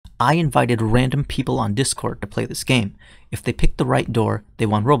I invited random people on Discord to play this game. If they picked the right door, they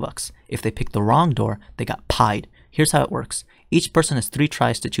won Robux. If they picked the wrong door, they got pied. Here's how it works. Each person has 3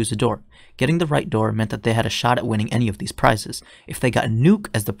 tries to choose a door. Getting the right door meant that they had a shot at winning any of these prizes. If they got Nuke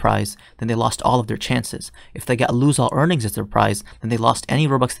as the prize, then they lost all of their chances. If they got Lose All Earnings as their prize, then they lost any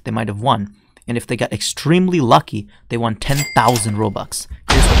Robux that they might have won. And if they got extremely lucky, they won 10,000 Robux.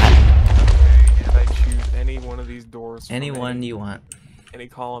 Here's what happened. And I choose any one of these doors. Any one you want. Any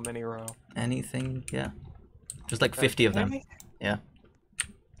column, any row. Anything, yeah. Just like 50 of them. Yeah.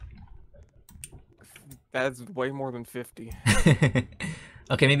 That's way more than 50.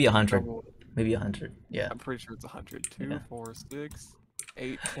 Okay, maybe 100. Maybe 100. Yeah. I'm pretty sure it's 100. 2, Yeah. 4, 6,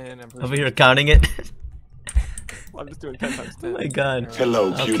 8, 10. I'm pretty Over sure here counting it. I'm just doing 10 times 10. Oh my god.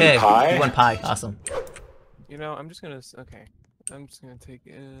 Hello, Okay, PewDiePie. you won pie. Awesome. You know, I'm just gonna. Okay. I'm just gonna take.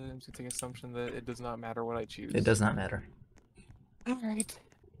 I'm just gonna take assumption that it does not matter what I choose. It does not matter. Alright.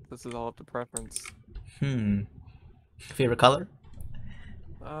 This is all up to preference. Favorite color?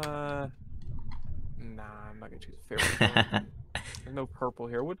 Nah, I'm not gonna choose a favorite color. There's no purple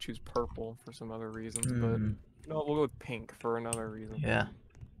here. I would choose purple for some other reasons, but no, we'll go with pink for another reason. Yeah.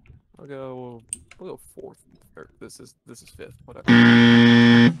 We'll go 4th. Or this is 5th. Whatever.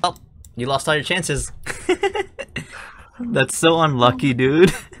 Oh, you lost all your chances. That's so unlucky,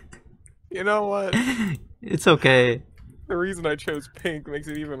 dude. You know what? It's okay. The reason I chose pink makes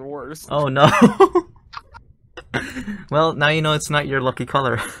it even worse. Oh no. Well, now you know it's not your lucky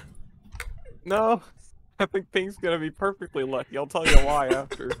color. No, I think pink's gonna be perfectly lucky. I'll tell you why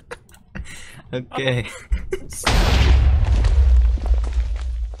after. Okay.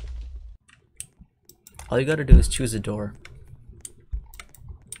 All you gotta do is choose a door.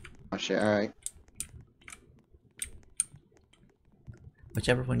 Oh shit, alright.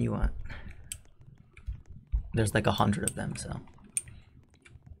 Whichever one you want. There's like 100 of them, so.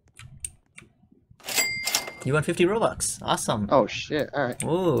 You won 50 Robux. Awesome. Oh shit, alright.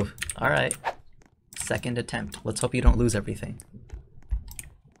 Ooh, alright. Second attempt. Let's hope you don't lose everything.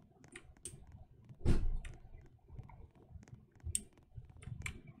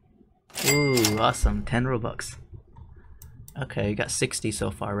 Ooh, awesome. 10 Robux. Okay, you got 60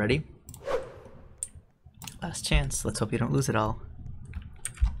 so far. Ready? Last chance. Let's hope you don't lose it all.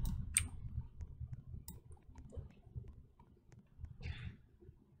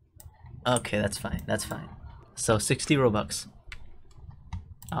 Okay, that's fine. That's fine. So 60 Robux.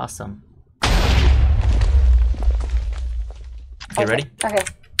 Awesome. Okay, ready? Okay.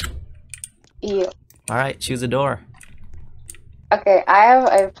 Yeah. Alright, choose a door. Okay, I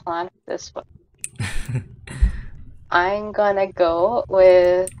have a plan for this one. I'm gonna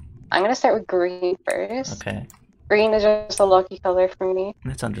start with green first. Okay, Green is just a lucky color for me.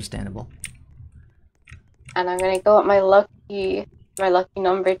 that's understandable. And I'm gonna go with my lucky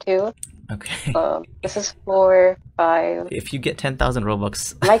number 2. Okay. This is 4, 5. If you get 10,000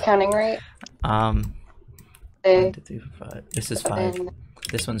 Robux, Am I counting right? 1, 1, 2, 3, 4, 5. This is 5. 7,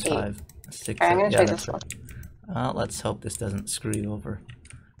 This one's 8. 5. 6. Alright, I'm gonna Yeah, try that's this one. right. Let's hope this doesn't screw you over.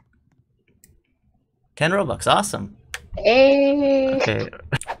 10 Robux, awesome. Hey. Okay.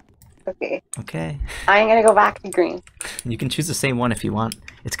 Okay. Okay. I'm gonna go back to green. You can choose the same one if you want.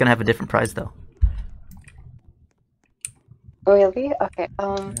 It's gonna have a different prize though. Really? Okay.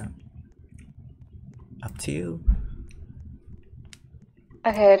 Yeah. Up to you.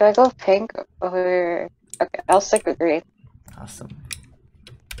 Okay. Do I go pink or? Okay, I'll stick with green. Awesome.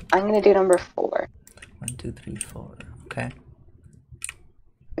 I'm gonna do number 4. 1, 2, 3, 4. Okay.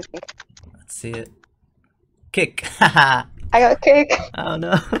 Okay. Let's see it. Kick. Haha. I got kick. Oh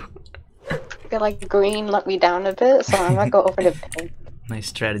no. I feel like green let me down a bit, so I'm gonna go over to pink. Nice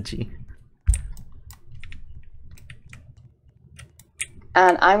strategy.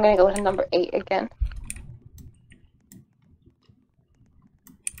 And I'm gonna go to number 8 again.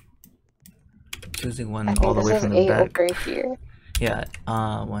 Choosing one I think all the this way is from the 8 back. over here. Yeah.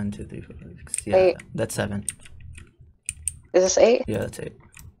 1, 2, 3, 4, 5, 6. Yeah. Wait. That's 7. Is this 8? Yeah, that's 8.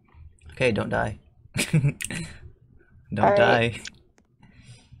 Okay, don't die. Don't Alright. die.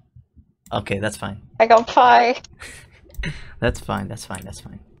 Okay, that's fine. I got pie. That's fine. That's fine. That's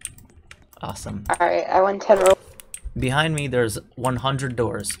fine. Awesome. Alright, I won 10 roll. Behind me, there's 100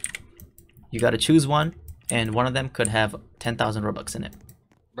 doors. You gotta choose one, and one of them could have 10,000 Robux in it.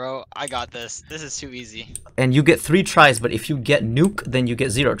 Bro, I got this. This is too easy. And you get 3 tries, but if you get Nuke, then you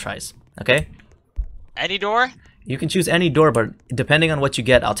get 0 tries. Okay? Any door? You can choose any door, but depending on what you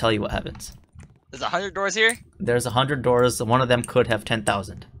get, I'll tell you what happens. There's 100 doors here? There's 100 doors. One of them could have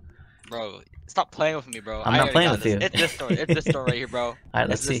 10,000. Bro, stop playing with me, bro. I'm I not already playing got with this. you. It's this door. It's this door right here, bro. Alright,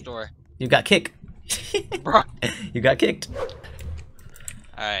 let's It's see. this door. You got kicked. Bro. You got kicked.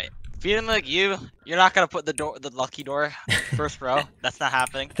 Alright. Feeling like you're not gonna put the lucky door first row. That's not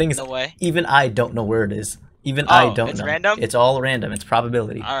happening. Things No way. even I don't know where it is. Even I don't it's know. random? It's all random. It's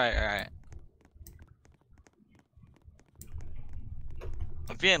probability. Alright.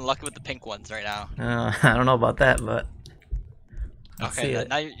 I'm feeling lucky with the pink ones right now. I don't know about that, but let's see Okay, it.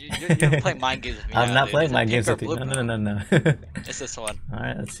 now you're playing mind games with me. I'm now, not dude. playing Is it mind games pink with or you. blue? No. It's this one. All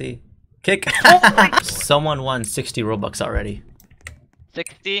right, let's see. Kick. Oh Someone won 60 Robux already.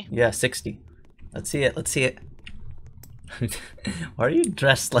 60? Yeah, 60. Let's see it. Why are you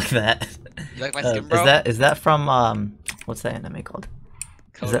dressed like that? You like my skin, bro? Is that from what's that anime called?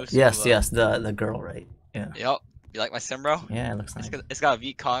 Is that, yes, the girl, right? Yeah. Yep. You like my sim, bro? Yeah, it looks nice. It's got a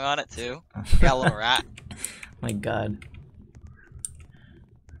V Kong on it too. Got a little rat. My God.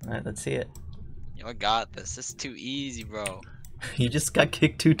 All right, let's see it. Yo, I got this. This is too easy, bro. You just got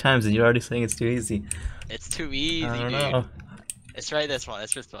kicked 2 times and you're already saying it's too easy. It's too easy, I don't dude. know. Let's try this one.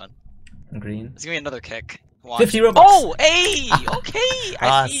 It's this one. Green. Let's give me another kick. Watch. 50 Robux. Oh, hey! Okay,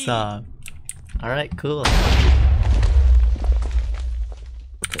 I see. Awesome. All right, cool.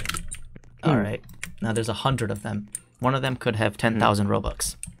 All right. Now there's 100 of them. One of them could have 10,000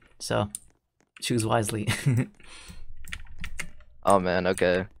 Robux. So choose wisely. Oh man,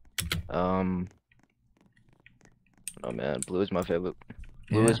 okay. Oh man, blue is my favorite.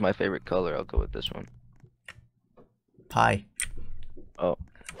 Blue is my favorite color. I'll go with this one. Pie. Oh.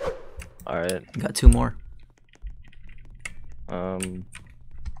 Alright. Got 2 more. I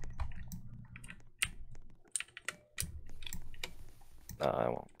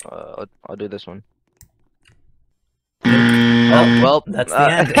won't. I'll do this one. Oh, well, that's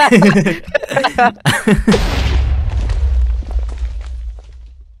the end.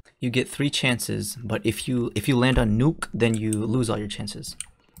 You get 3 chances, but if you land on nuke, then you lose all your chances.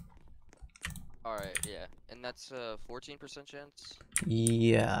 Alright, yeah. And that's a 14% chance?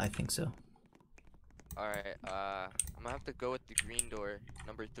 Yeah, I think so. Alright, I'm gonna have to go with the green door,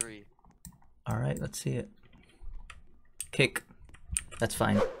 number 3. Alright, let's see it. Kick. That's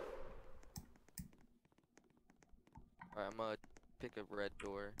fine. Alright, I'm gonna pick a red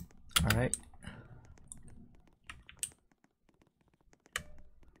door. Alright.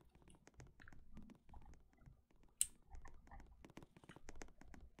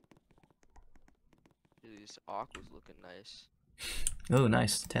 Dude, this aqua's looking nice. Oh,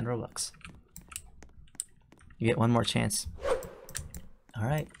 nice. 10 Robux. You get 1 more chance.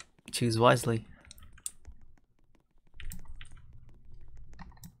 Alright. Choose wisely.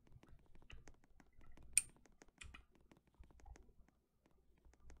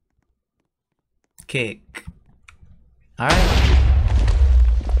 Kick. Alright.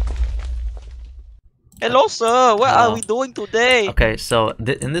 Hello, sir. What are we doing today? Okay, so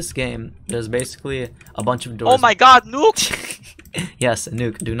in this game, there's basically a bunch of doors. Oh my God, nuke! Yes, a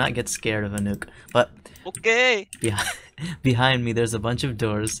nuke. Do not get scared of a nuke. But Okay. yeah, behind me, there's a bunch of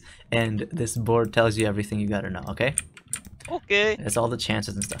doors, and this board tells you everything you gotta know. Okay? Okay. It's all the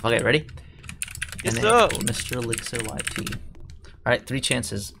chances and stuff. Okay, ready? Yes, And sir. then Mr. Elixir YT. Alright, 3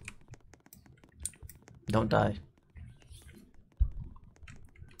 chances. Don't die.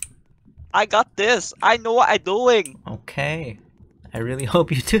 I got this. I know what I'm doing. Okay. I really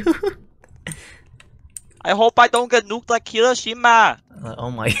hope you do. I hope I don't get nuked like Hiroshima.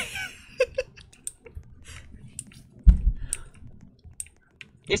 Oh my.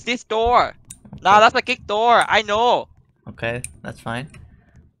 It's this door. Nah, that's a kick door. I know. Okay, that's fine.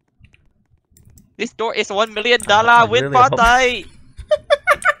 This door is $1 million I win really hope- party.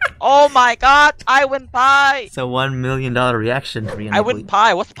 Oh my God, I win pie. It's a $1 million reaction. I win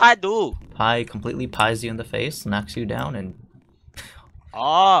pie. What's pie do? Pie completely pies you in the face, knocks you down, and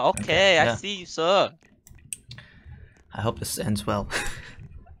Oh, okay. Yeah. I see you, sir. I hope this ends well.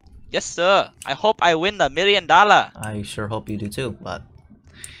 Yes, sir. I hope I win the $1 million. Ah, I sure hope you do too, but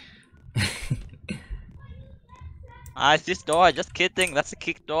it's this door. Just kidding. That's a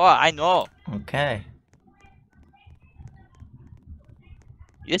kick door. I know. okay.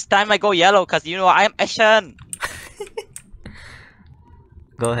 This time I go yellow because you know I'm Asian.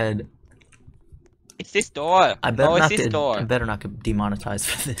 Go ahead. It's this door. I better Oh, it's not this get door. I better not get demonetized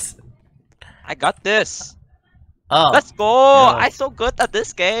for this. I got this. Oh. Let's go. No. I'm so good at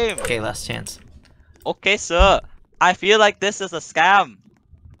this game. Okay, last chance. Okay, sir. I feel like this is a scam.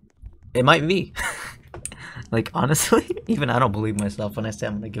 It might be. Like honestly, even I don't believe myself when I say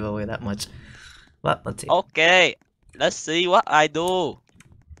I'm gonna give away that much. But let's see. Okay. Let's see what I do.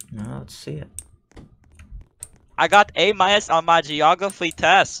 No, let's see it. I got A- on my geography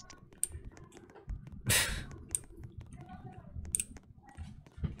test.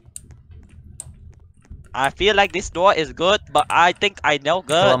 I feel like this door is good, but I think I know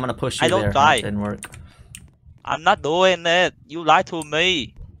good. Well, I'm gonna push you I don't there. try. That didn't work. I'm not doing it. You lied to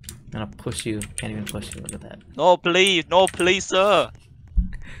me. I'm gonna push you. Can't even push you. Look at that. No, please, sir.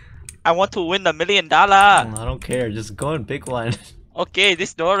 I want to win $1 million. I don't care. Just go and pick one. Okay,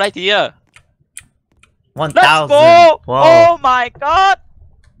 this door right here. 1,000. Let's go! Whoa. Oh my god!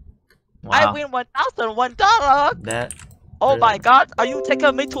 Wow. I win $1,001. That. Oh my god! Are you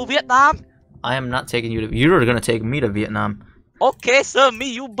taking me to Vietnam? I am not taking you to. You're gonna take me to Vietnam. Okay, sir.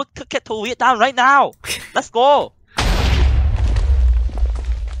 Me, you book ticket to Vietnam right now. Let's go.